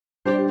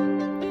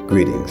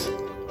Greetings.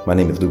 My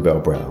name is Lou Bell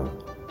Brown.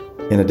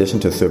 In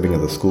addition to serving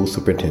as a school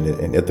superintendent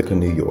in Ithaca,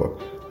 New York,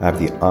 I have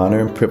the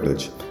honor and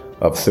privilege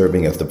of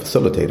serving as the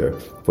facilitator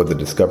for the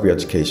Discovery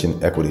Education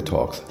Equity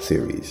Talks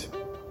series.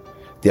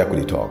 The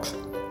Equity Talks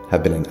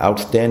have been an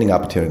outstanding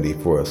opportunity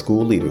for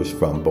school leaders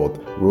from both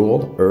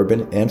rural,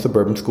 urban, and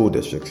suburban school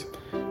districts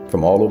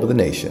from all over the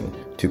nation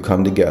to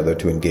come together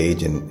to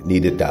engage in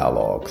needed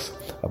dialogues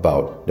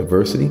about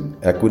diversity,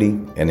 equity,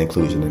 and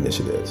inclusion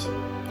initiatives.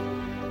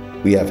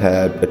 We have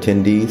had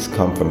attendees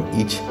come from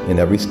each and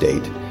every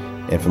state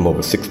and from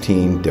over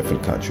 16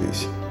 different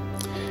countries.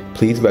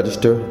 Please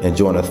register and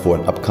join us for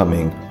an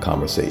upcoming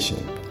conversation.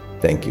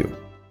 Thank you.